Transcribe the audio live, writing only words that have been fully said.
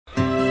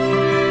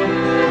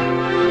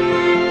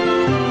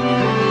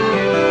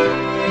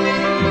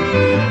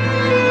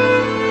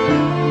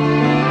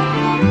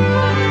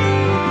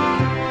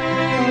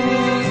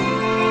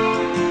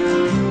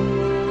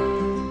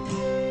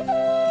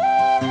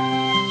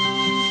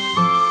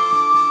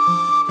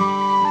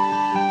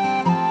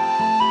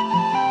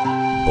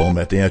Bon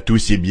matin à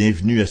tous et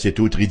bienvenue à cette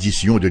autre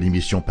édition de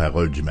l'émission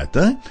Parole du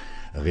matin.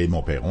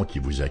 Raymond Perron qui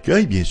vous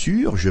accueille, bien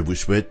sûr. Je vous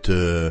souhaite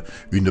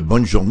une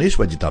bonne journée,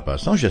 soit dit en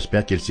passant.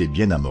 J'espère qu'elle s'est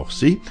bien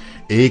amorcée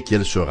et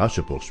qu'elle saura se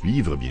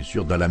poursuivre, bien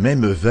sûr, dans la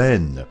même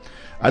veine.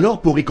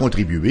 Alors, pour y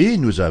contribuer,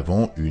 nous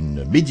avons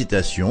une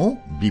méditation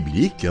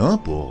biblique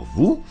pour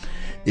vous.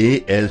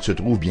 Et elle se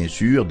trouve bien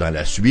sûr dans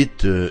la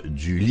suite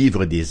du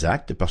livre des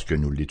Actes, parce que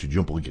nous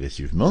l'étudions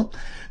progressivement.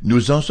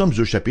 Nous en sommes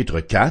au chapitre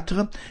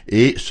 4,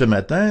 et ce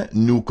matin,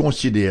 nous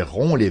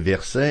considérons les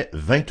versets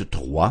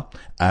 23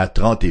 à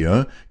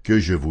 31 que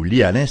je vous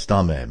lis à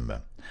l'instant même.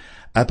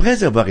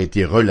 Après avoir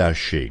été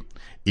relâchés,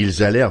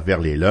 ils allèrent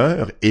vers les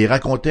leurs et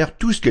racontèrent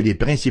tout ce que les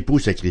principaux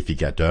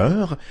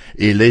sacrificateurs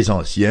et les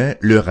anciens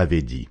leur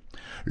avaient dit.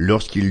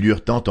 Lorsqu'ils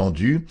l'eurent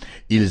entendu,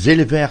 ils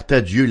élevèrent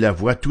à Dieu la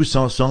voix tous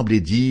ensemble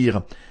et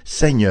dirent «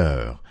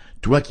 Seigneur,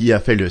 toi qui as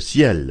fait le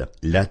ciel,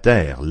 la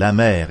terre, la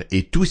mer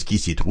et tout ce qui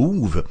s'y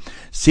trouve,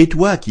 c'est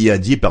toi qui as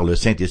dit par le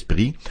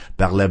Saint-Esprit,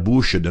 par la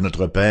bouche de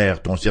notre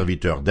Père, ton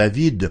serviteur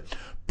David,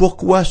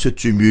 pourquoi ce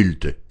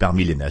tumulte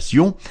parmi les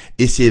nations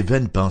et ces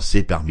vaines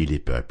pensées parmi les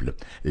peuples?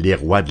 Les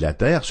rois de la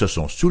terre se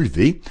sont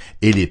soulevés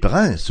et les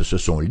princes se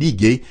sont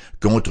ligués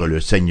contre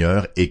le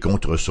Seigneur et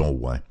contre son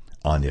oint.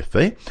 En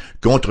effet,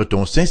 contre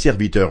ton saint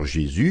serviteur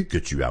Jésus, que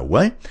tu as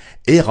oint,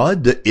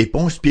 Hérode et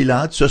Ponce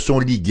Pilate se sont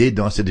ligués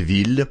dans cette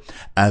ville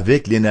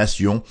avec les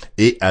nations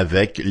et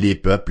avec les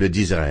peuples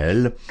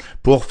d'Israël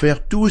pour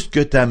faire tout ce que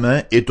ta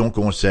main et ton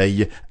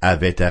conseil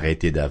avaient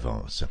arrêté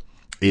d'avance.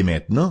 Et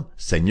maintenant,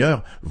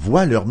 Seigneur,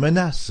 vois leurs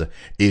menaces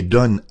et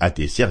donne à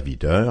tes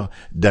serviteurs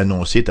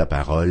d'annoncer ta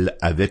parole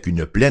avec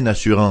une pleine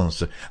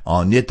assurance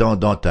en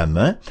étendant ta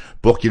main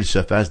pour qu'ils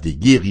se fassent des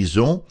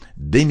guérisons,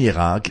 des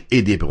miracles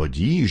et des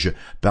prodiges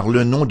par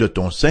le nom de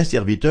ton saint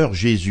serviteur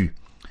Jésus.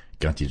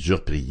 Quand ils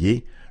eurent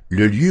prié,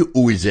 le lieu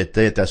où ils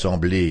étaient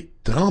assemblés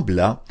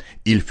trembla,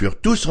 ils furent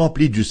tous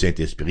remplis du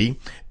Saint-Esprit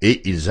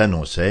et ils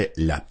annonçaient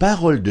la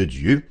parole de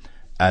Dieu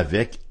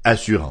avec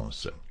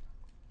assurance.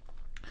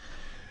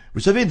 Vous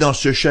savez, dans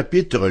ce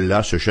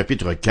chapitre-là, ce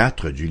chapitre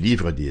 4 du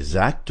livre des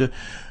Actes,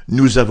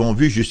 nous avons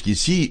vu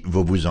jusqu'ici,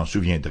 vous vous en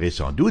souviendrez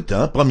sans doute,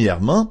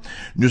 premièrement,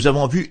 nous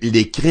avons vu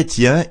les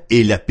chrétiens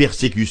et la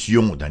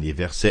persécution dans les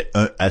versets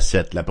 1 à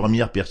 7, la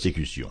première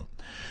persécution.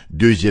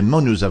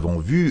 Deuxièmement, nous avons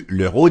vu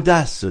leur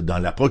audace dans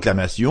la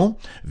proclamation,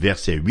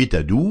 versets 8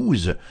 à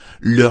 12,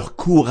 leur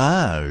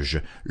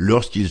courage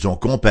lorsqu'ils ont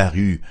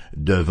comparu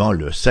devant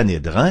le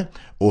Sanhédrin,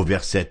 au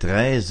verset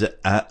 13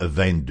 à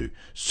 22.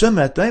 Ce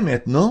matin,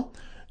 maintenant,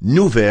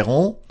 nous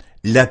verrons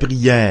la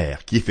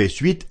prière qui fait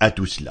suite à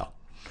tout cela.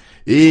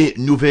 Et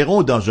nous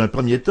verrons dans un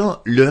premier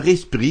temps leur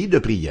esprit de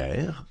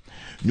prière.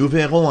 Nous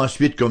verrons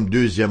ensuite comme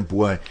deuxième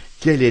point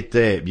quel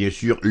était bien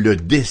sûr le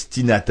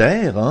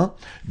destinataire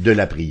de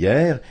la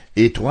prière.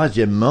 Et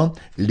troisièmement,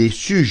 les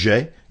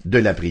sujets de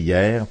la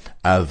prière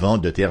avant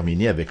de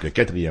terminer avec le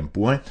quatrième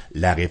point,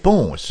 la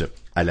réponse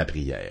à la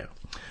prière.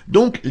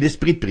 Donc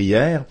l'esprit de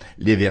prière,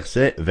 les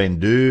versets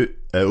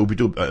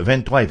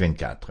 23 et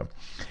 24.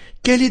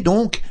 Quelle est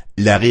donc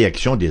la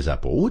réaction des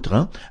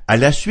apôtres à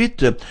la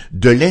suite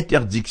de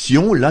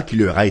l'interdiction qui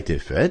leur a été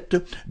faite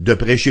de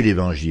prêcher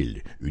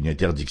l'Évangile? Une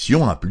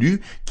interdiction en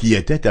plus qui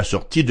était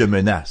assortie de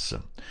menaces.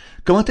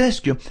 Comment est-ce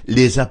que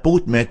les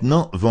apôtres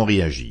maintenant vont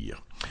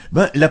réagir?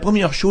 La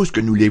première chose que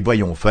nous les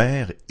voyons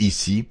faire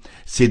ici,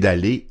 c'est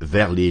d'aller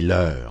vers les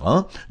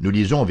leurs. Nous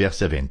lisons au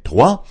verset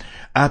 23,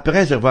 «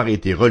 Après avoir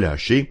été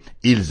relâchés,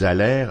 ils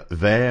allèrent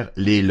vers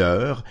les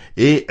leurs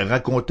et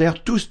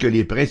racontèrent tout ce que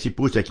les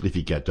principaux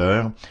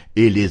sacrificateurs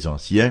et les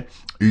anciens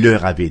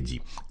leur avaient dit. »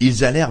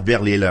 Ils allèrent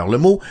vers les leurs. Le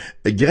mot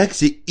grec,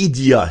 c'est «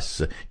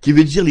 idios », qui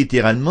veut dire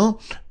littéralement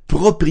 «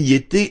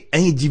 propriété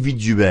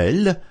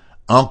individuelle »,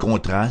 en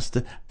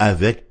contraste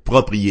avec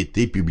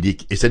propriété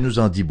publique. Et ça nous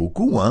en dit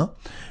beaucoup,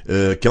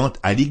 quant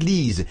à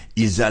l'Église.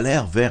 Ils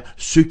allèrent vers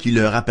ceux qui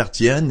leur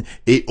appartiennent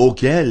et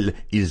auxquels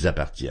ils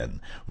appartiennent.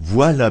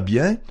 Voilà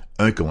bien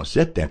un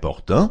concept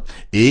important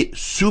et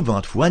souvent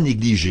de fois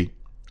négligé.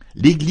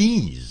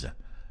 L'Église,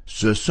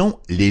 ce sont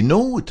les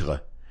nôtres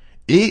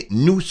et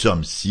nous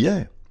sommes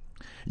siens.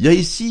 Il y a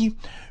ici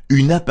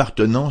une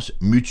appartenance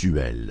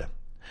mutuelle.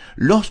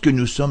 Lorsque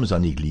nous sommes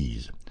en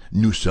Église,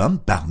 nous sommes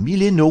parmi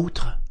les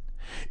nôtres.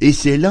 Et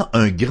c'est là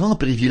un grand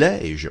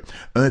privilège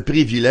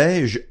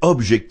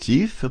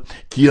objectif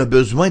qui a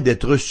besoin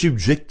d'être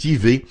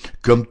subjectivé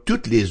comme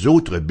toutes les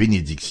autres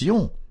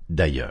bénédictions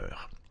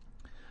d'ailleurs.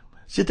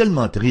 C'est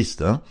tellement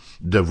triste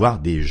de voir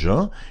des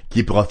gens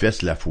qui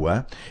professent la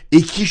foi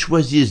et qui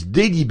choisissent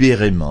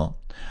délibérément,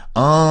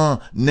 en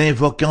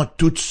invoquant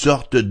toutes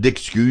sortes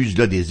d'excuses,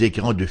 des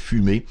écrans de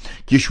fumée,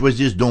 qui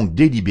choisissent donc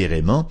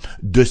délibérément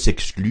de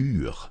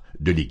s'exclure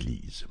de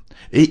l'Église.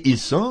 Et il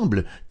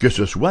semble que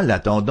ce soit la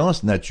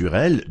tendance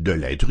naturelle de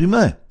l'être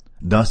humain.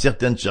 Dans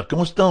certaines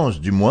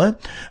circonstances, du moins,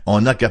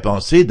 on n'a qu'à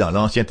penser dans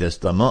l'Ancien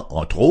Testament,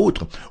 entre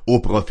autres, au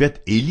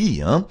prophète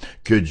Élie,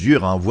 que Dieu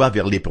renvoie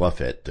vers les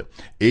prophètes.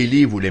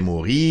 Élie voulait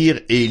mourir,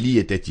 Élie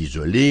était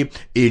isolé,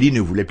 Élie ne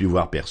voulait plus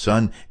voir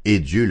personne, et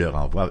Dieu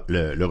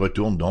le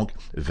retourne donc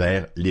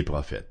vers les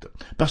prophètes.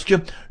 Parce que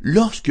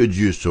lorsque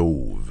Dieu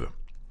sauve,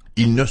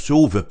 il ne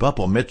sauve pas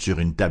pour mettre sur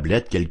une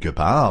tablette quelque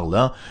part,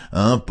 là,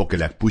 pour que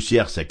la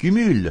poussière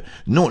s'accumule.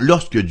 Non,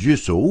 lorsque Dieu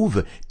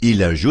sauve,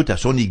 il ajoute à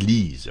son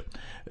Église.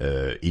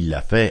 Il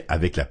l'a fait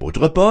avec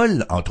l'apôtre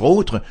Paul, entre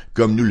autres,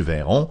 comme nous le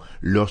verrons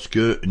lorsque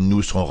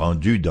nous serons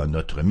rendus dans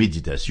notre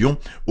méditation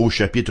au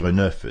chapitre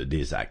 9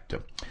 des Actes.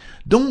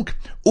 Donc,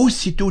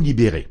 aussitôt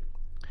libérés,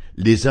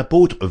 les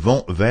apôtres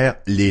vont vers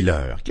les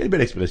leurs. Quelle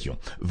belle expression.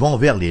 Vont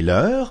vers les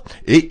leurs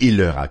et ils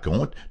leur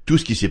racontent tout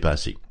ce qui s'est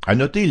passé. À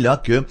noter là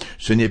que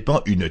ce n'est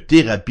pas une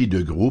thérapie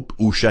de groupe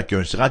où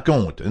chacun se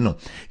raconte. Non.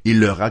 Ils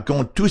leur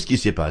racontent tout ce qui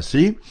s'est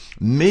passé,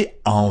 mais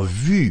en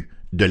vue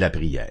de la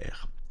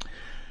prière.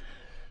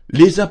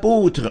 Les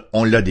apôtres,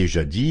 on l'a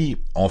déjà dit,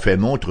 ont fait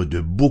montre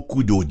de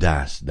beaucoup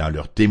d'audace dans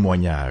leur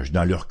témoignage,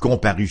 dans leur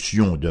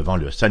comparution devant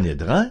le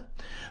Sanhédrin,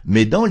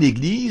 mais dans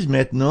l'Église,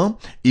 maintenant,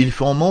 ils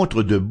font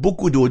montre de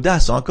beaucoup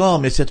d'audace encore,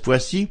 mais cette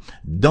fois-ci,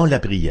 dans la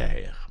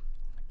prière.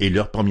 Et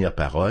leur première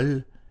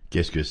parole,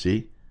 qu'est-ce que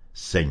c'est?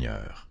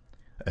 Seigneur.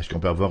 Est-ce qu'on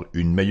peut avoir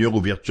une meilleure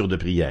ouverture de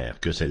prière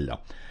que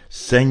celle-là?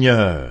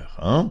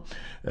 Seigneur,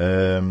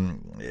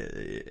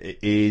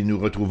 et nous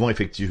retrouvons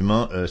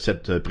effectivement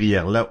cette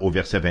prière-là au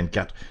verset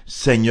 24.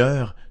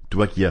 Seigneur,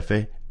 toi qui as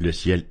fait le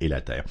ciel et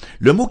la terre.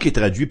 Le mot qui est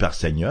traduit par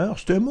Seigneur,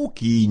 c'est un mot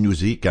qui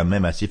nous est quand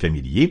même assez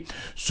familier,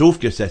 sauf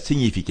que sa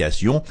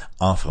signification,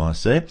 en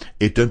français,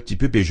 est un petit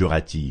peu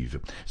péjorative.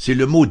 C'est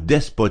le mot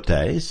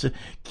despotès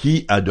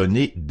qui a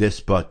donné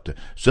despote.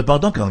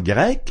 Cependant qu'en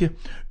grec,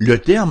 le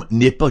terme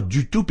n'est pas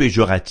du tout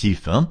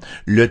péjoratif.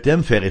 Le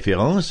terme fait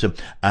référence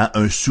à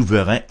un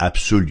souverain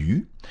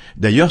absolu.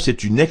 D'ailleurs,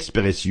 c'est une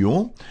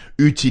expression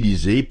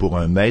utilisée pour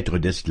un maître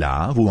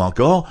d'esclaves ou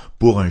encore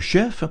pour un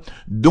chef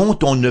dont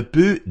on ne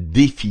peut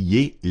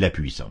défier la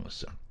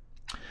puissance.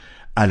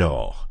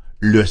 Alors,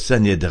 le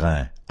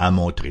Sanhédrin a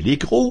montré les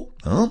crocs,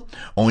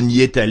 on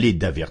y est allé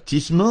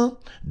d'avertissements,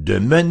 de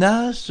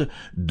menaces,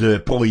 de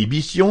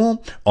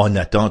prohibitions, on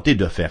a tenté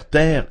de faire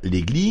taire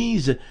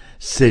l'Église,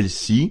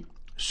 celle-ci,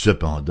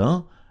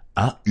 cependant,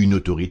 a une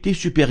autorité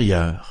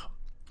supérieure.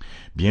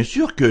 Bien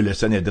sûr que le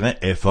Sanhédrin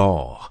est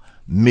fort,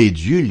 mais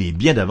Dieu l'est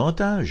bien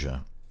davantage.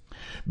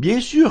 Bien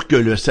sûr que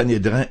le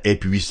Sanhédrin est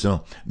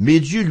puissant, mais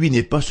Dieu, lui,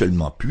 n'est pas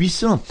seulement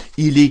puissant,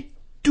 il est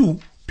tout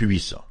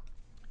puissant.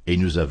 Et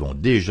nous avons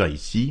déjà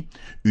ici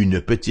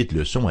une petite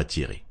leçon à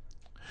tirer.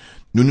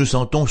 Nous nous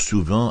sentons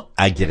souvent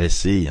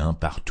agressés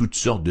par toutes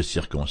sortes de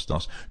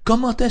circonstances.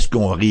 Comment est-ce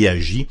qu'on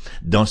réagit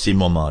dans ces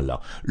moments-là?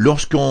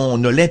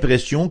 Lorsqu'on a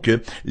l'impression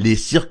que les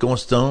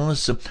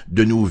circonstances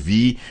de nos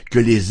vies, que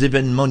les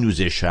événements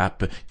nous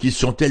échappent, qu'ils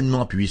sont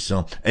tellement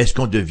puissants, est-ce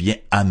qu'on devient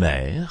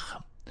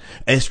amer?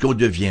 Est-ce qu'on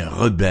devient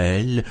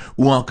rebelle?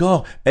 Ou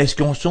encore, est-ce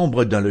qu'on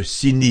sombre dans le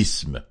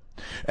cynisme?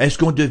 Est-ce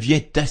qu'on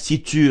devient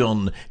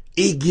taciturne,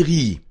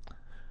 aigri?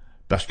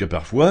 Parce que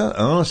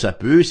parfois, ça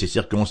peut, ces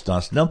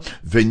circonstances-là,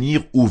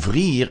 venir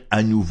ouvrir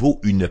à nouveau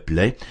une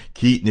plaie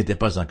qui n'était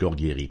pas encore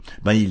guérie.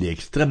 Il est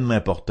extrêmement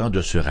important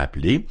de se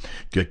rappeler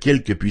que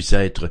quelle que puisse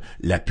être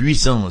la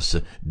puissance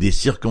des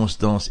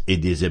circonstances et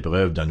des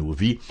épreuves dans nos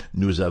vies,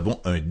 nous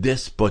avons un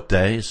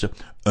despotès,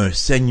 un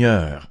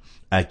Seigneur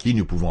à qui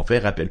nous pouvons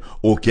faire appel,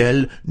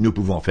 auquel nous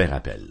pouvons faire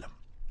appel.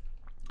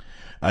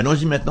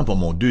 Allons-y maintenant pour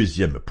mon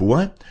deuxième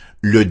point,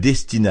 le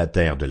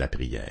destinataire de la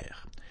prière.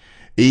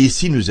 Et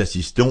ici, nous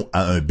assistons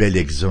à un bel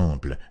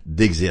exemple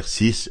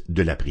d'exercice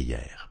de la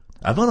prière.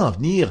 Avant d'en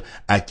venir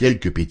à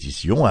quelques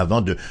pétitions,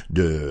 avant de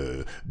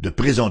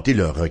présenter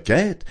leur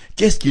requête,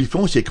 qu'est-ce qu'ils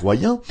font, ces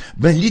croyants?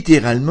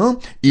 Littéralement,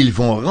 ils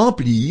vont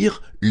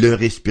remplir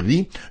leur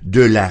esprit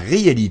de la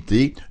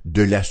réalité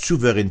de la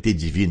souveraineté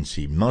divine.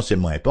 C'est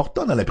immensément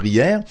important dans la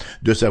prière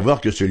de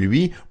savoir que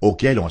celui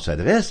auquel on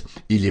s'adresse,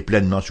 il est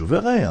pleinement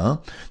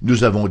souverain.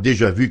 Nous avons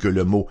déjà vu que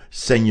le mot «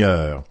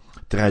 Seigneur »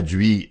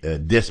 traduit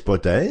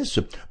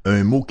despotès,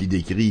 un mot qui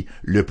décrit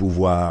le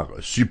pouvoir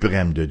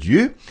suprême de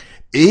Dieu,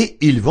 et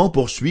ils vont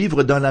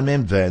poursuivre dans la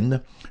même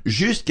veine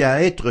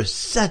jusqu'à être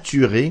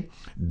saturés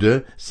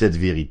de cette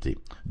vérité.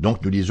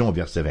 Donc nous lisons au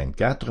verset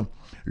 24,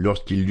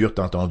 lorsqu'ils l'eurent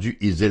entendu,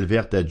 ils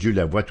élevèrent à Dieu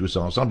la voix tous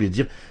ensemble et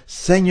dirent «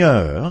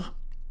 Seigneur,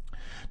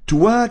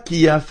 toi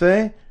qui as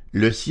fait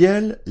le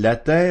ciel, la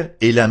terre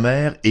et la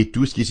mer et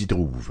tout ce qui s'y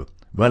trouve. »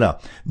 Voilà,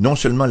 non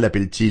seulement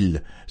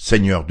l'appelle-t-il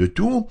Seigneur de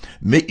tout,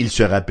 mais il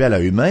se rappelle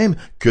à eux-mêmes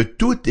que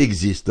toute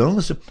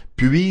existence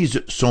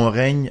puise son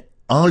règne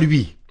en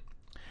lui.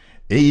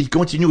 Et il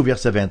continue au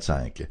verset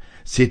 25.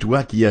 « C'est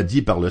toi qui as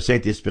dit par le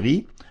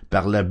Saint-Esprit,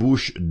 par la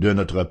bouche de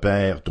notre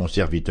Père, ton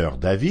serviteur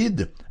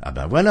David, Ah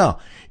ben voilà,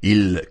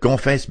 il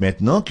confesse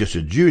maintenant que ce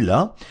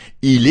Dieu-là,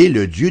 il est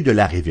le Dieu de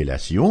la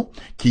révélation,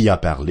 qui a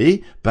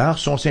parlé par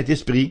son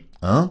Saint-Esprit,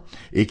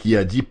 et qui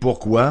a dit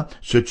pourquoi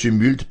ce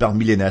tumulte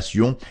parmi les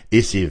nations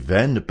et ces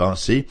vaines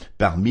pensées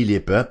parmi les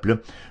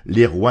peuples.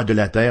 Les rois de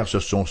la terre se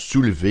sont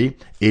soulevés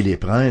et les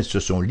princes se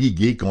sont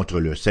ligués contre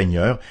le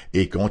Seigneur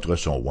et contre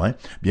son oint.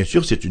 Bien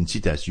sûr, c'est une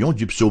citation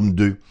du psaume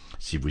 2.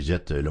 Si vous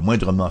êtes le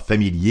moindrement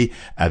familier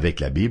avec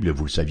la Bible,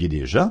 vous le saviez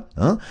déjà.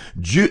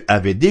 Dieu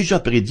avait déjà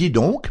prédit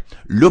donc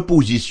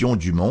l'opposition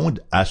du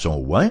monde à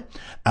son oint,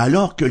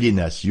 alors que les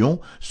nations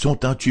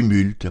sont en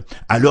tumulte,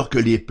 alors que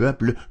les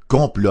peuples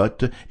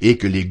complotent et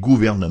que les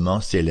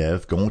gouvernements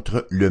s'élèvent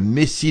contre le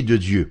Messie de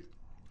Dieu.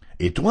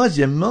 Et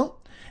troisièmement,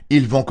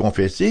 ils vont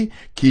confesser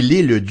qu'il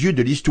est le Dieu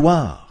de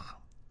l'histoire,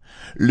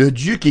 le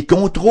Dieu qui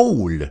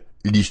contrôle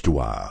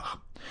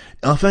l'histoire.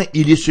 Enfin,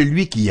 il est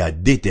celui qui a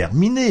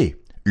déterminé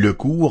le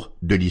cours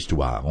de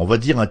l'histoire. On va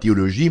dire en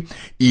théologie,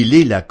 il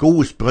est la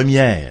cause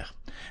première.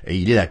 Et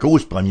il est la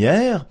cause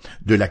première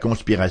de la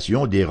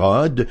conspiration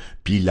d'Hérode,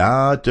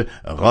 Pilate,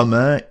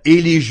 Romains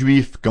et les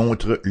Juifs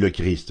contre le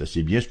Christ.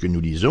 C'est bien ce que nous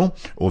lisons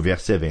au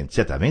verset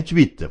 27 à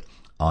 28.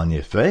 En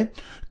effet,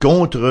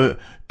 contre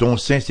ton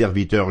saint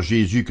serviteur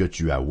Jésus que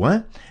tu as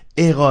oint,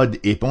 Hérode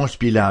et Ponce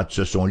Pilate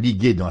se sont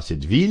ligués dans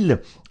cette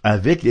ville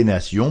avec les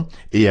nations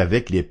et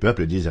avec les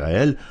peuples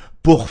d'Israël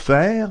pour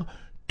faire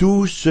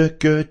tout ce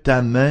que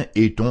ta main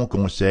et ton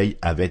conseil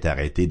avaient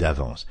arrêté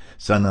d'avance.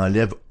 Ça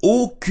n'enlève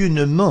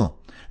aucunement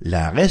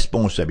la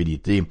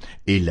responsabilité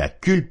et la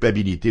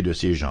culpabilité de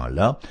ces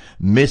gens-là,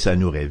 mais ça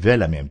nous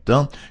révèle en même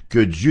temps que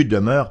Dieu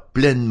demeure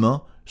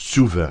pleinement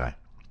souverain.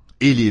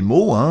 Et les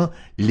mots,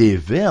 les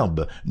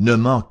verbes ne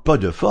manquent pas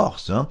de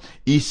force.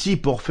 Ici,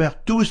 pour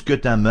faire tout ce que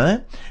ta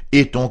main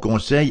et ton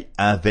conseil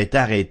avaient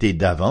arrêté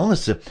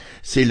d'avance,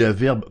 c'est le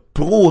verbe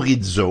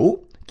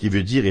prorizo, qui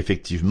veut dire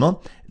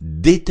effectivement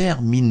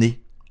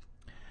déterminer,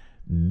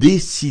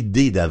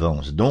 décider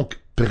d'avance, donc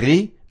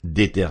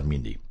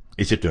prédéterminer.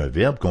 Et c'est un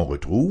verbe qu'on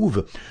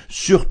retrouve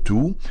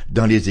surtout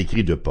dans les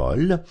écrits de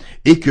Paul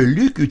et que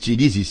Luc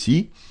utilise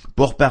ici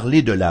pour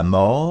parler de la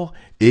mort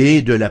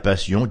et de la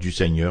passion du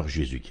Seigneur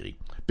Jésus-Christ.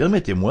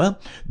 Permettez-moi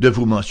de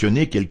vous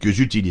mentionner quelques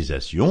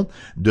utilisations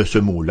de ce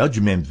mot-là,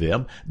 du même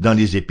verbe, dans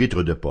les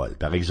épîtres de Paul.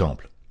 Par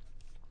exemple,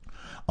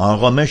 en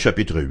Romains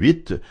chapitre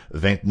 8,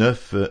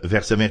 29,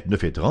 versets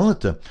 29 et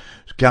 30,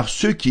 « Car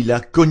ceux qu'il a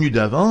connus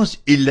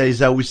d'avance, il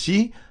les a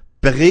aussi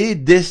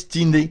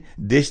prédestinés,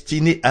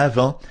 destinés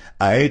avant,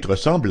 à être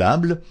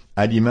semblables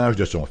à l'image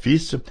de son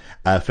Fils,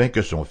 afin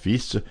que son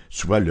Fils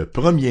soit le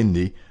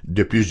premier-né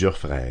de plusieurs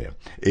frères.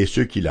 Et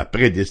ceux qu'il a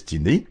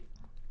prédestinés,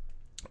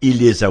 il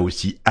les a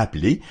aussi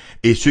appelés,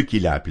 et ceux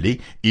qu'il a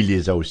appelés, il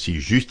les a aussi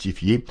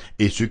justifiés,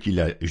 et ceux qu'il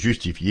a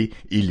justifiés,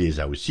 il les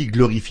a aussi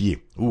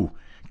glorifiés. » Ouh,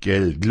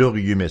 quel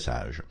glorieux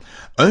message.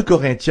 1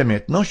 Corinthiens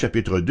maintenant,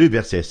 chapitre 2,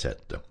 verset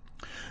 7.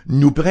 «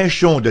 Nous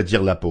prêchons, de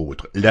dire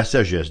l'apôtre, la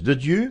sagesse de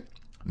Dieu,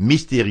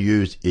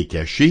 mystérieuse et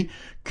cachée,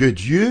 que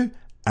Dieu,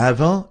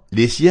 avant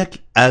les siècles,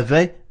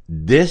 avait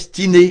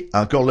destinée,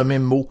 encore le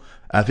même mot,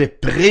 avait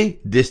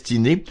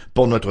prédestiné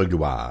pour notre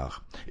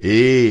gloire. »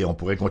 Et on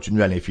pourrait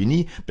continuer à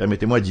l'infini.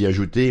 Permettez-moi d'y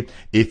ajouter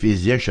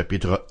Éphésiens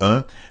chapitre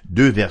 1,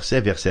 2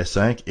 versets, verset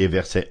 5 et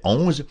verset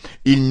 11.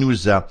 Il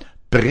nous a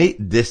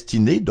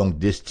prédestiné, donc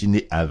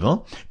destiné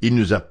avant, il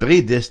nous a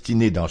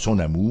prédestiné dans son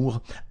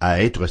amour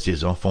à être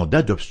ses enfants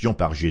d'adoption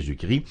par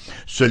Jésus-Christ,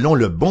 selon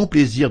le bon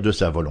plaisir de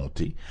sa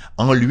volonté.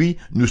 En lui,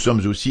 nous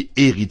sommes aussi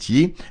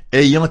héritiers,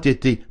 ayant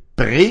été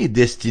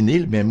prédestinés,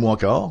 le même mot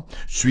encore,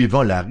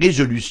 suivant la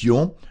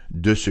résolution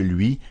de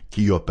celui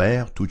qui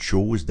opère toutes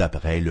choses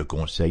d'après le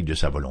conseil de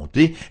sa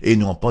volonté, et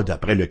non pas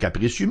d'après le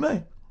caprice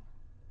humain.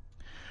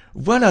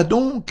 Voilà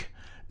donc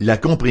la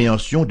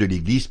compréhension de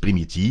l'Église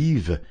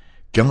primitive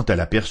quant à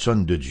la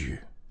personne de Dieu.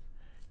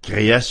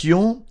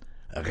 Création,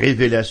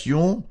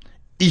 révélation,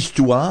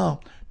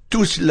 histoire,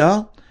 tout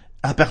cela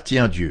appartient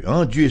à Dieu.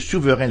 Dieu est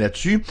souverain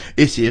là-dessus,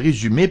 et c'est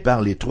résumé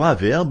par les trois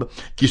verbes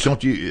qui sont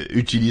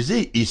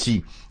utilisés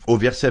ici, au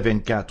verset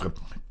 24.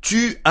 «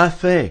 Tu as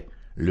fait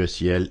le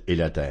ciel et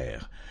la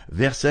terre. »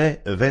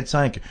 Verset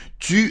 25, «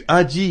 Tu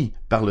as dit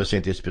par le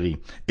Saint-Esprit. »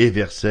 Et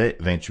verset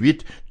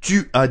 28, «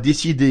 Tu as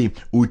décidé »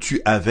 ou «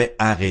 Tu avais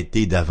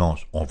arrêté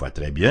d'avance. » On voit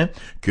très bien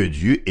que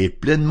Dieu est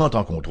pleinement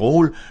en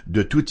contrôle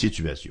de toute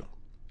situation.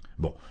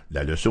 Bon,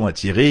 la leçon à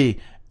tirer,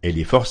 elle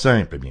est fort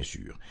simple, bien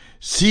sûr.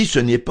 Si ce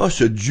n'est pas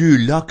ce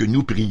Dieu-là que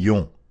nous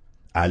prions,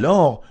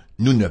 alors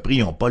nous ne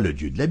prions pas le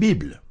Dieu de la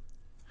Bible.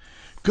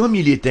 Comme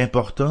il est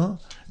important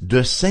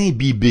de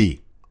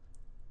s'imbiber,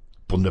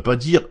 pour ne pas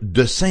dire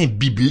de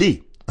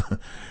s'imbibler,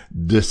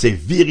 de ces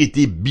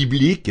vérités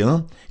bibliques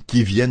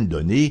qui viennent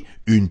donner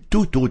une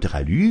toute autre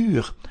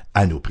allure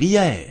à nos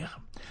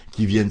prières,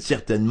 qui viennent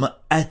certainement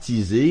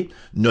attiser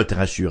notre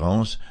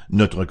assurance,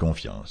 notre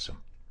confiance.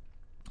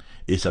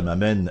 Et ça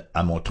m'amène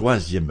à mon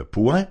troisième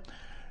point,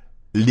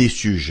 les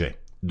sujets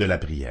de la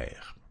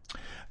prière.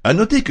 À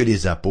noter que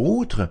les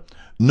apôtres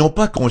n'ont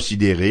pas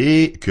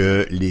considéré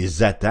que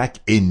les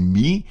attaques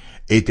ennemies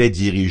étaient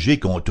dirigées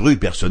contre eux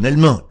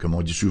personnellement. Comme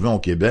on dit souvent au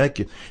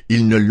Québec,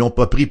 ils ne l'ont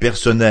pas pris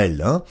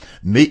personnel,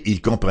 mais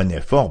ils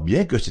comprenaient fort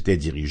bien que c'était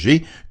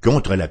dirigé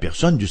contre la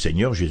personne du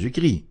Seigneur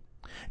Jésus-Christ.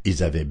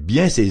 Ils avaient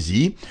bien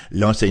saisi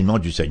l'enseignement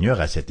du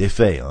Seigneur à cet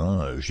effet.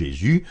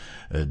 Jésus,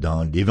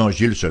 dans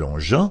l'Évangile selon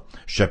Jean,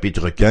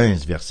 chapitre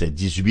 15, versets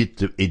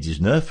 18 et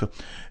 19,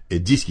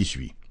 dit ce qui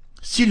suit.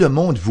 « Si le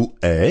monde vous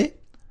hait,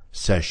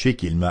 sachez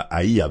qu'il m'a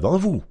haï avant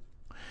vous.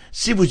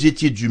 Si vous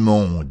étiez du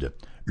monde,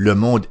 le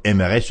monde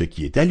aimerait ce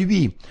qui est à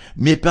lui.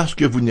 Mais parce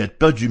que vous n'êtes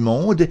pas du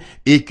monde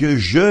et que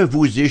je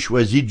vous ai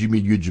choisi du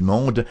milieu du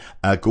monde,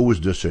 à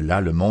cause de cela,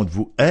 le monde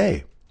vous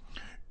hait. »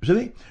 Vous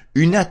savez,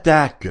 une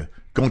attaque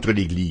contre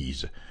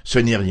l'Église, ce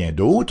n'est rien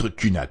d'autre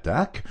qu'une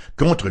attaque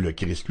contre le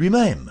Christ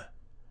lui-même,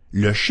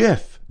 le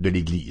chef de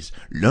l'Église,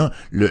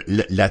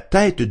 la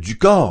tête du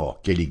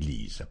corps qu'est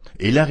l'Église.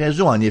 Et la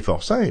raison en est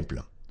fort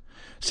simple,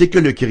 c'est que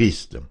le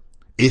Christ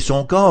et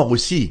son corps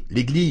aussi,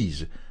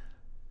 l'Église,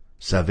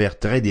 s'avère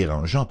très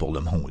dérangeant pour le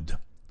monde.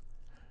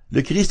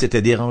 Le Christ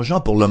était dérangeant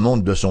pour le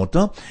monde de son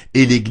temps,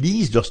 et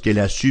l'Église, lorsqu'elle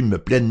assume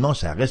pleinement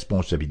sa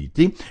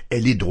responsabilité,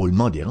 elle est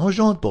drôlement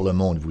dérangeante pour le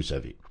monde, vous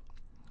savez.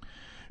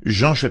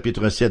 Jean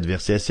chapitre 7,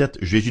 verset 7,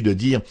 Jésus de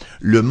dire «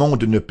 Le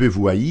monde ne peut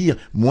vous haïr,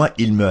 moi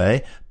il me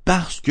hait,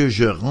 parce que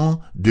je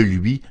rends de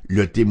lui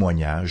le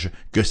témoignage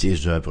que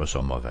ses œuvres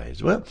sont mauvaises. »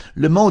 Voilà.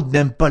 Le monde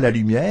n'aime pas la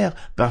lumière,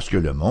 parce que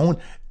le monde,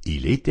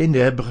 il est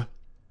ténèbres.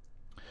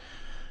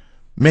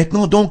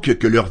 Maintenant donc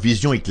que leur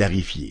vision est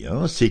clarifiée,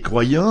 ces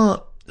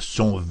croyants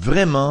sont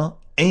vraiment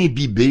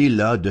imbibés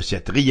là de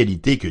cette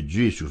réalité que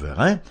Dieu est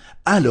souverain,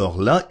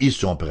 alors là, ils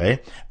sont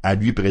prêts à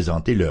lui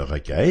présenter leur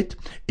requête,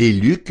 et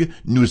Luc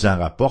nous en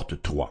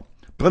rapporte 3.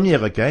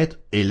 Première requête,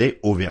 elle est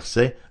au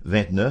verset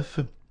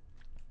 29,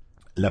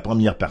 la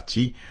première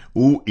partie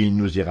où il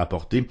nous est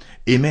rapporté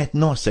 « Et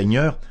maintenant,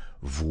 Seigneur,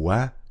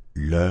 vois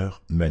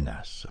leurs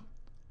menaces. »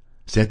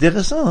 C'est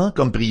intéressant,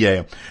 comme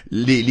prière.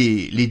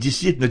 Les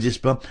disciples ne disent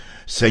pas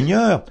 «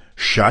 Seigneur,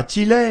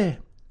 châtie-les »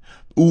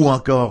 ou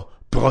encore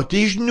 «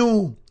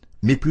 Protège-nous »,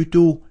 mais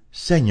plutôt «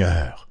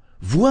 Seigneur,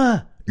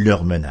 vois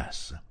leurs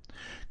menaces.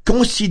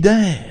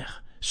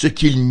 Considère ce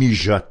qu'ils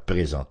mijotent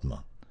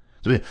présentement. »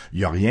 Il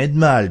n'y a rien de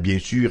mal, bien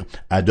sûr,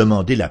 à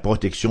demander la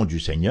protection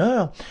du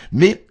Seigneur,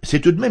 mais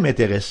c'est tout de même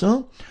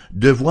intéressant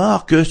de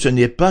voir que ce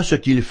n'est pas ce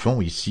qu'ils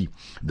font ici.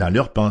 Dans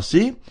leur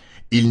pensée,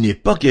 il n'est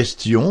pas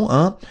question,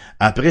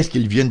 après ce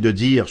qu'ils viennent de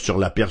dire sur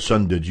la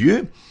personne de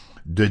Dieu,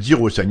 de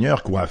dire au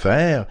Seigneur quoi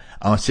faire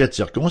en cette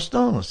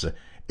circonstance.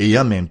 Et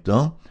en même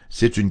temps,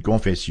 c'est une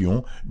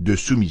confession de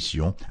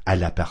soumission à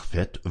la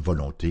parfaite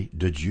volonté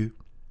de Dieu.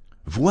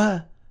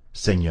 Vois,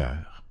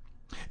 Seigneur,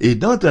 et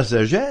dans ta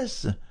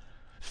sagesse,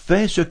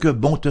 fais ce que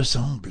bon te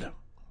semble.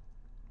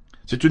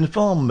 C'est une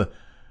forme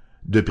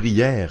de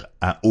prière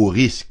à haut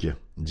risque,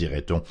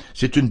 dirait-on.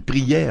 C'est une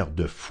prière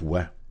de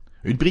foi.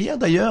 Une prière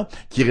d'ailleurs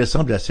qui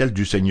ressemble à celle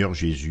du Seigneur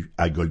Jésus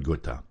à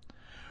Golgotha.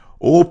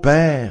 Ô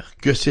Père,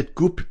 que cette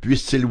coupe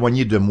puisse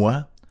s'éloigner de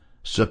moi,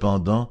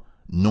 cependant,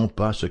 non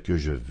pas ce que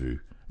je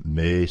veux,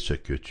 mais ce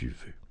que tu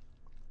veux.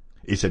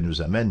 Et ça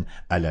nous amène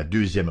à la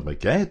deuxième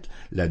requête,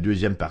 la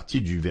deuxième partie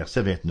du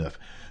verset 29.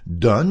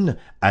 Donne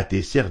à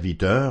tes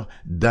serviteurs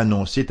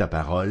d'annoncer ta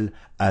parole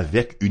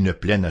avec une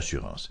pleine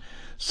assurance.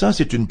 Ça,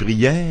 c'est une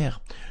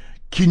prière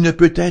qui ne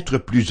peut être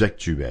plus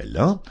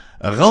actuelle.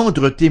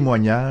 Rendre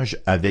témoignage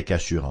avec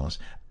assurance.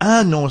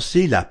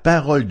 Annoncer la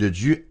parole de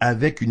Dieu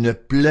avec une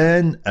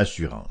pleine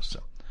assurance.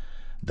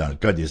 Dans le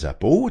cas des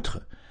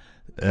apôtres,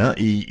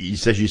 il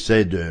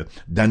s'agissait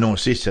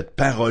d'annoncer cette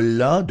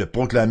parole-là, de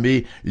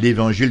proclamer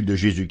l'évangile de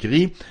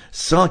Jésus-Christ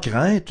sans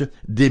crainte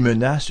des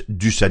menaces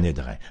du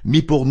Sanhédrin.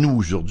 Mais pour nous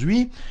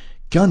aujourd'hui,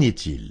 qu'en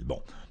est-il?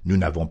 Bon, nous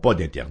n'avons pas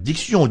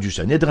d'interdiction du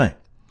Sanhédrin.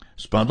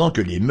 Cependant que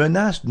les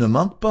menaces ne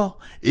manquent pas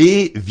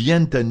et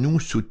viennent à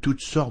nous sous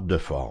toutes sortes de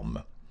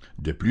formes.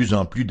 De plus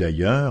en plus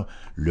d'ailleurs,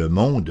 le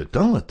monde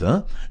tente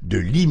de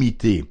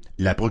limiter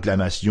la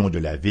proclamation de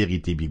la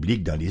vérité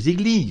biblique dans les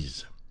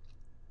églises.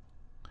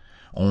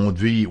 On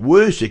dit,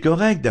 oui, c'est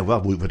correct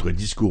d'avoir votre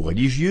discours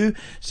religieux,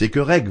 c'est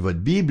correct votre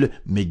Bible,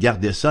 mais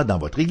gardez ça dans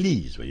votre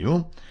église,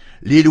 voyez-vous.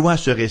 Les lois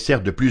se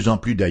resserrent de plus en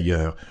plus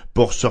d'ailleurs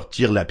pour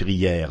sortir la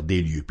prière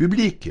des lieux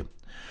publics,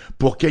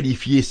 pour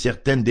qualifier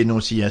certaines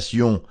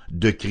dénonciations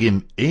de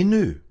crimes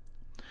haineux.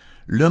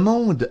 Le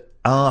monde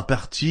a en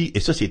partie, et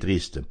ça c'est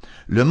triste,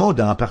 le monde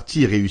a en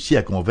partie réussi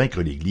à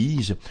convaincre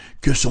l'Église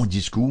que son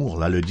discours,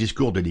 le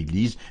discours de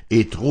l'Église,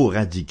 est trop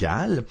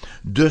radical,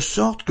 de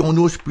sorte qu'on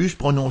n'ose plus se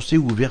prononcer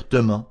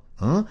ouvertement.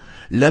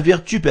 La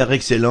vertu par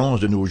excellence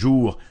de nos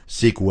jours,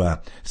 c'est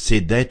quoi?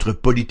 C'est d'être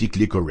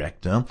politically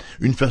correct,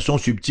 une façon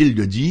subtile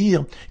de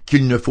dire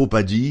qu'il ne faut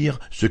pas dire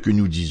ce que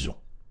nous disons.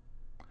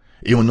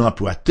 Et on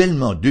emploie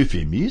tellement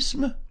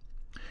d'euphémismes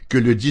que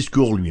le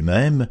discours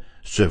lui-même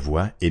se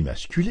voit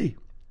émasculé.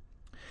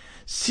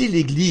 Si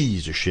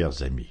l'Église,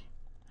 chers amis,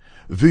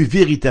 veut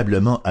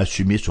véritablement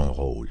assumer son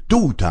rôle,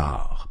 tôt ou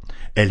tard,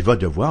 elle va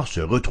devoir se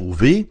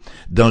retrouver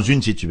dans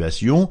une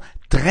situation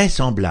très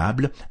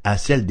semblable à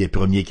celle des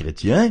premiers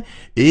chrétiens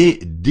et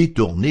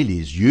détourner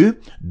les yeux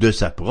de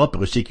sa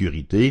propre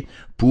sécurité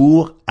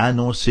pour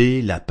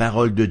annoncer la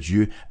parole de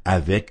Dieu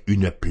avec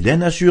une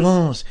pleine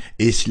assurance,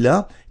 et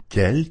cela,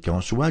 quel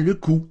qu'en soit le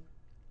coût.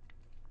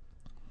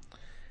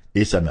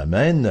 Et ça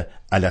m'amène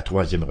à la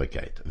troisième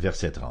requête,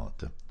 verset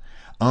 30.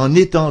 En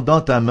étendant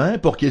ta main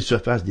pour qu'il se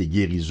fasse des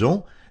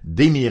guérisons,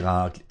 des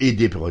miracles et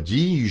des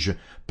prodiges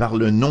par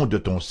le nom de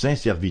ton saint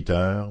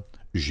serviteur,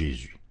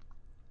 Jésus.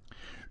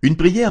 Une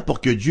prière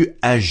pour que Dieu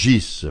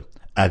agisse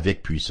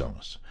avec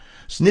puissance.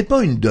 Ce n'est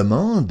pas une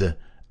demande,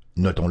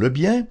 notons-le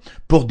bien,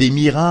 pour des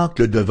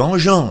miracles de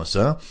vengeance,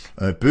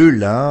 un peu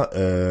là,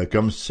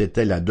 comme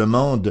c'était la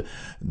demande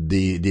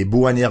des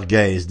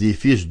Boanerges, des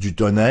fils du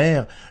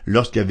tonnerre,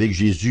 lorsqu'avec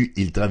Jésus,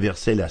 il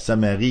traversait la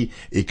Samarie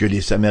et que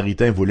les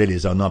Samaritains voulaient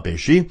les en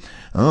empêcher,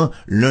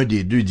 l'un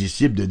des deux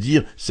disciples de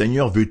dire, «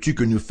 Seigneur, veux-tu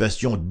que nous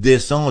fassions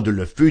descendre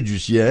le feu du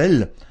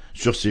ciel ?»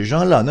 sur ces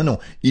gens-là. Non,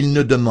 ils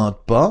ne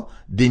demandent pas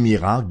des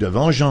miracles de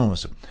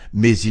vengeance,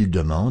 mais ils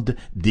demandent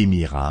des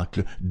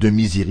miracles de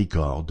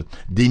miséricorde,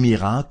 des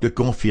miracles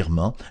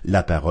confirmant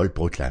la parole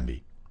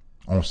proclamée.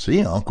 On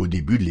sait qu'au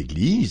début de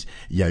l'Église,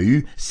 il y a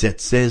eu cette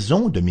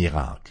saison de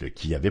miracles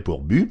qui avait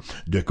pour but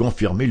de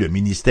confirmer le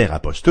ministère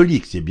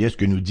apostolique. C'est bien ce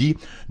que nous dit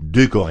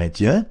 2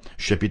 Corinthiens,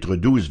 chapitre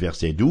 12,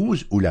 verset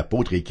 12, où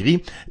l'apôtre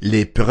écrit «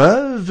 Les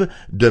preuves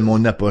de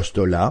mon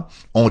apostolat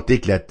ont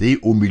éclaté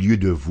au milieu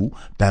de vous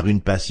par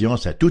une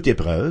patience à toute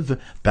épreuve,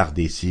 par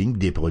des signes,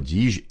 des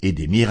prodiges et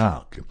des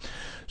miracles. »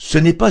 Ce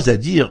n'est pas à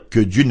dire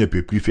que Dieu ne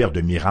peut plus faire de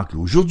miracles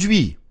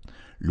aujourd'hui.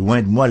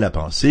 Loin de moi la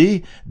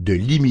pensée de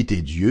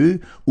limiter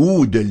Dieu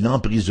ou de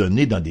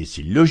l'emprisonner dans des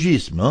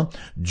syllogismes.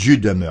 Dieu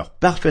demeure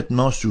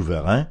parfaitement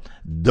souverain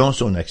dans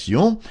son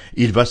action.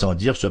 Il va sans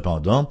dire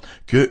cependant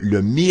que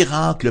le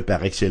miracle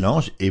par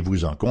excellence, et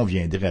vous en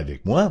conviendrez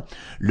avec moi,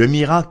 le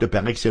miracle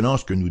par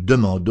excellence que nous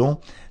demandons,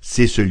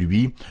 c'est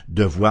celui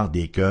de voir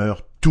des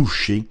cœurs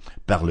touchés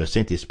par le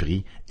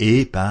Saint-Esprit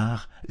et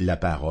par la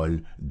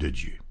parole de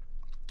Dieu.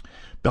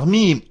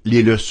 Parmi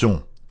les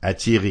leçons à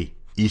tirer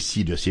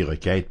ici de ces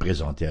requêtes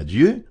présentées à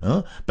Dieu,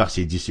 par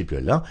ces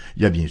disciples-là,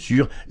 il y a bien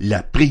sûr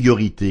la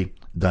priorité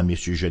dans mes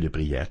sujets de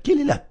prière. Quelle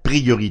est la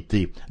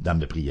priorité dans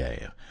mes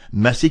prières?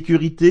 Ma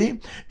sécurité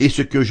et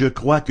ce que je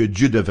crois que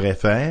Dieu devrait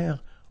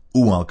faire,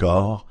 ou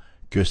encore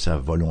que sa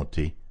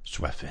volonté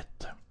soit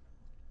faite.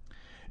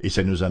 Et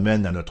ça nous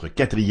amène à notre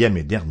quatrième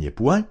et dernier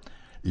point,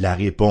 la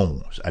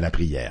réponse à la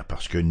prière,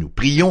 parce que nous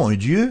prions un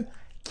Dieu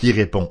qui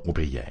répond aux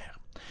prières.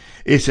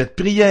 Et cette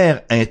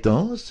prière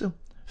intense,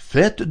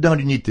 faite dans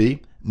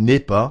l'unité, n'est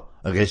pas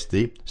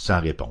restée sans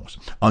réponse.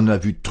 On a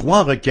vu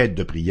 3 requêtes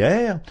de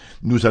prière,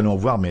 nous allons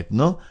voir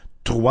maintenant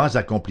 3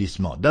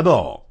 accomplissements.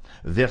 D'abord,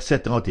 verset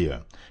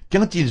 31.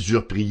 Quand ils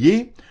eurent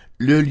prié,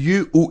 le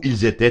lieu où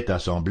ils étaient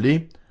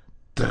assemblés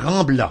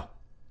trembla.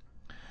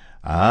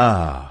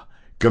 Ah,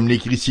 comme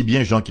l'écrit si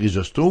bien Jean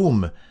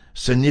Chrysostome,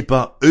 ce n'est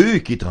pas eux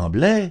qui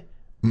tremblaient,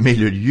 mais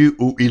le lieu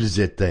où ils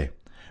étaient.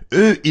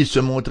 Eux, ils se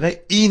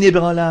montraient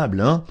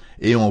inébranlables,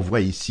 et on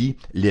voit ici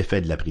l'effet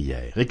de la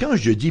prière. Et quand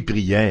je dis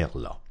prière,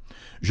 là,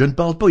 je ne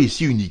parle pas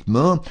ici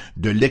uniquement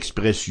de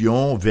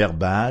l'expression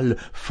verbale,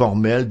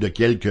 formelle de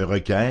quelques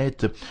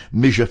requêtes,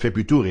 mais je fais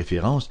plutôt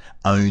référence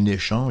à un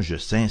échange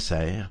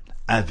sincère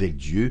avec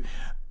Dieu,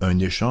 un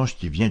échange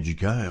qui vient du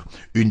cœur,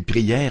 une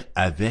prière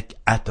avec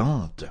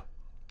attente.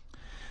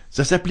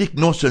 Ça s'applique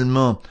non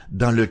seulement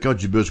dans le cas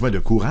du besoin de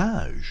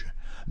courage,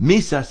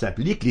 mais ça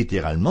s'applique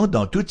littéralement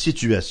dans toute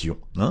situation.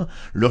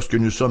 Lorsque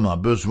nous sommes en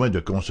besoin de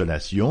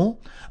consolation,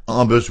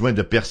 en besoin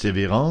de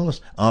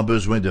persévérance, en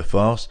besoin de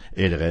force,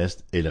 et le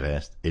reste, et le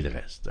reste, et le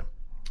reste.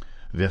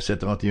 Verset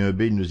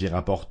 31b, il nous est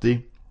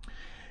rapporté,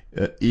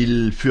 «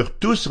 Ils furent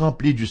tous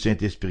remplis du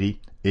Saint-Esprit,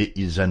 et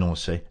ils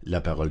annonçaient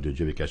la parole de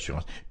Dieu avec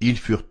assurance. » Ils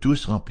furent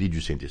tous remplis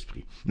du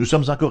Saint-Esprit. Nous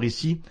sommes encore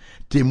ici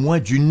témoins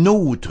d'une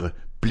autre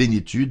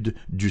plénitude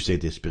du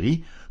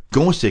Saint-Esprit,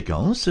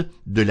 conséquence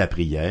de la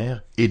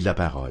prière et de la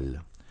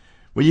parole.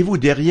 Voyez-vous,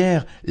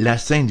 derrière la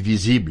scène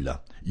visible,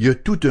 il y a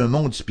tout un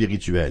monde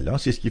spirituel.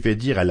 C'est ce qui fait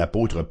dire à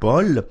l'apôtre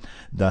Paul,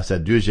 dans sa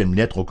 2e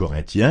lettre aux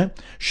Corinthiens,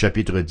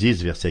 chapitre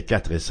 10, versets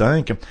 4 et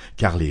 5, «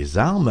 Car les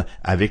armes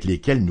avec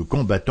lesquelles nous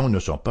combattons ne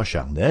sont pas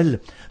charnelles,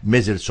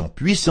 mais elles sont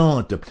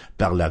puissantes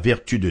par la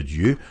vertu de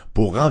Dieu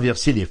pour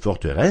renverser les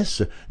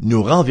forteresses.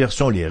 Nous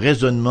renversons les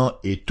raisonnements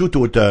et toute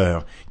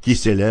hauteur qui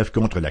s'élève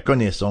contre la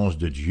connaissance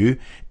de Dieu,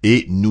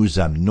 et nous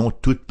amenons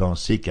toute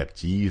pensée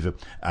captive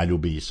à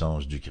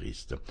l'obéissance du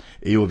Christ. »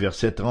 Et au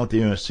verset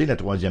 31c, la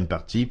 3e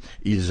partie,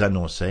 ils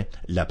annonçaient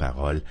la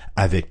parole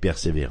avec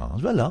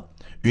persévérance. Voilà,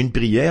 une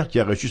prière qui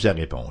a reçu sa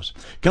réponse.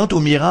 Quant au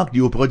miracle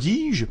et au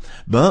prodige,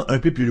 un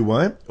peu plus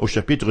loin, au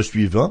chapitre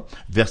suivant,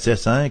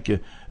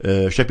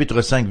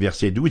 chapitre 5,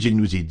 verset 12, il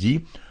nous est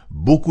dit «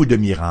 Beaucoup de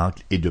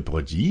miracles et de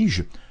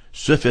prodiges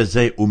se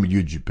faisaient au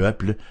milieu du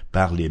peuple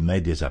par les mains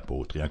des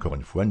apôtres. » Et encore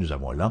une fois, nous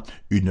avons là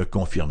une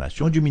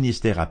confirmation du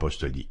ministère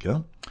apostolique.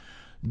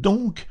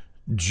 Donc,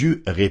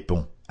 Dieu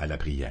répond à la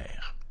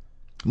prière.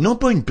 Non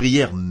pas une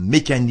prière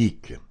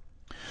mécanique,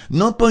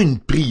 Non pas une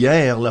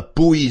prière, la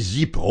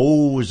poésie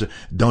prose,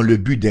 dans le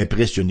but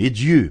d'impressionner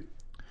Dieu,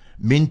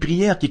 mais une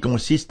prière qui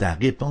consiste à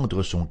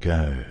répandre son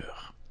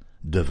cœur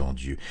devant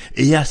Dieu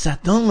et à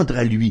s'attendre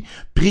à lui,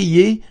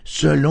 prier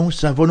selon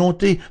sa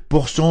volonté,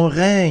 pour son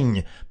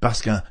règne,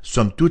 parce qu'en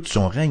somme toute,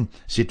 son règne,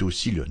 c'est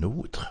aussi le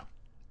nôtre.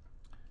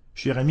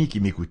 Cher ami qui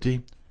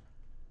m'écoutez,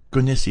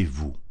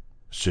 connaissez-vous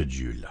ce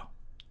Dieu-là?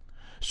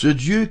 Ce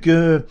Dieu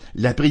que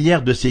la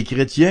prière de ces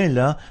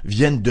chrétiens-là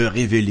viennent de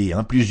révéler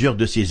en plusieurs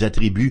de ses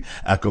attributs,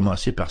 à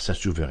commencer par sa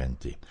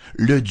souveraineté.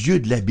 Le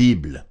Dieu de la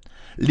Bible.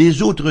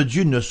 Les autres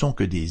dieux ne sont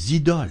que des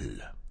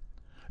idoles.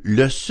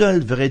 Le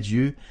seul vrai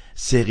Dieu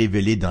s'est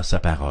révélé dans sa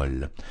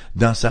parole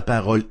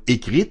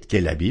écrite,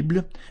 qu'est la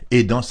Bible,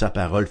 et dans sa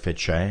parole faite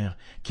chair,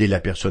 qui est la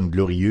personne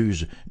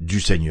glorieuse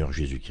du Seigneur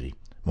Jésus-Christ.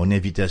 Mon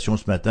invitation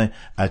ce matin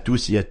à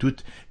tous et à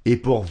toutes est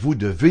pour vous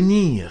de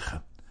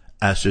venir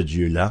à ce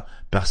Dieu-là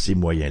par ces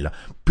moyens-là.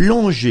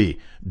 Plongez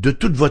de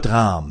toute votre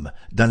âme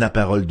dans la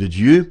parole de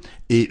Dieu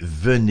et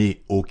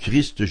venez au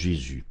Christ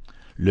Jésus,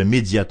 le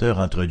médiateur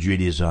entre Dieu et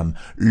les hommes,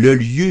 le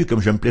lieu,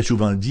 comme je me plais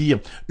souvent le dire,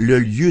 le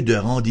lieu de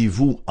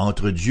rendez-vous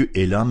entre Dieu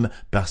et l'homme,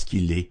 parce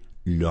qu'il est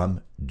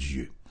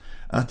l'homme-Dieu.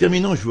 En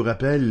terminant, je vous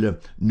rappelle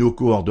nos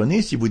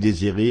coordonnées si vous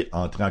désirez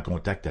entrer en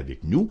contact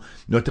avec nous.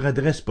 Notre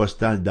adresse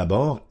postale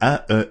d'abord,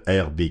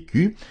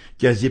 AERBQ,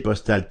 casier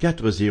postal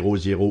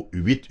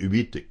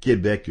 40088,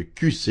 Québec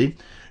QC,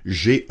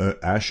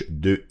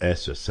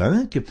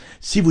 G1H2S5.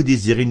 Si vous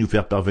désirez nous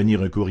faire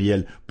parvenir un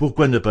courriel,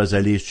 pourquoi ne pas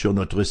aller sur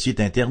notre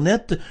site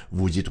Internet?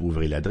 Vous y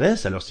trouverez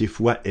l'adresse. Alors, c'est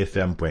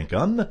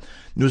foifm.com.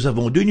 Nous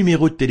avons 2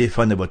 numéros de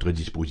téléphone à votre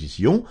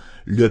disposition.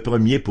 Le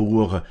premier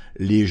pour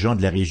les gens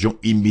de la région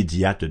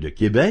immédiate de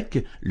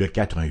Québec, le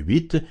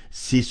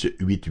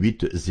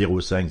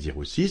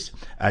 418-688-0506.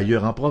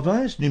 Ailleurs en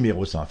province,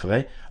 numéro sans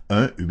frais,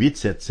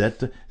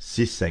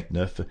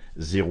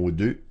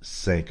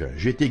 1-877-659-0251.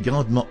 J'ai été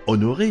grandement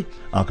honoré,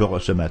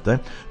 encore ce matin,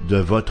 de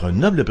votre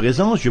noble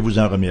présence. Je vous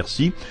en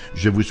remercie.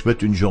 Je vous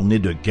souhaite une journée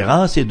de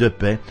grâce et de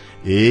paix.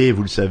 Et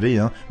vous le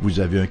savez, vous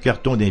avez un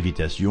carton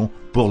d'invitation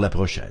pour la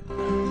prochaine.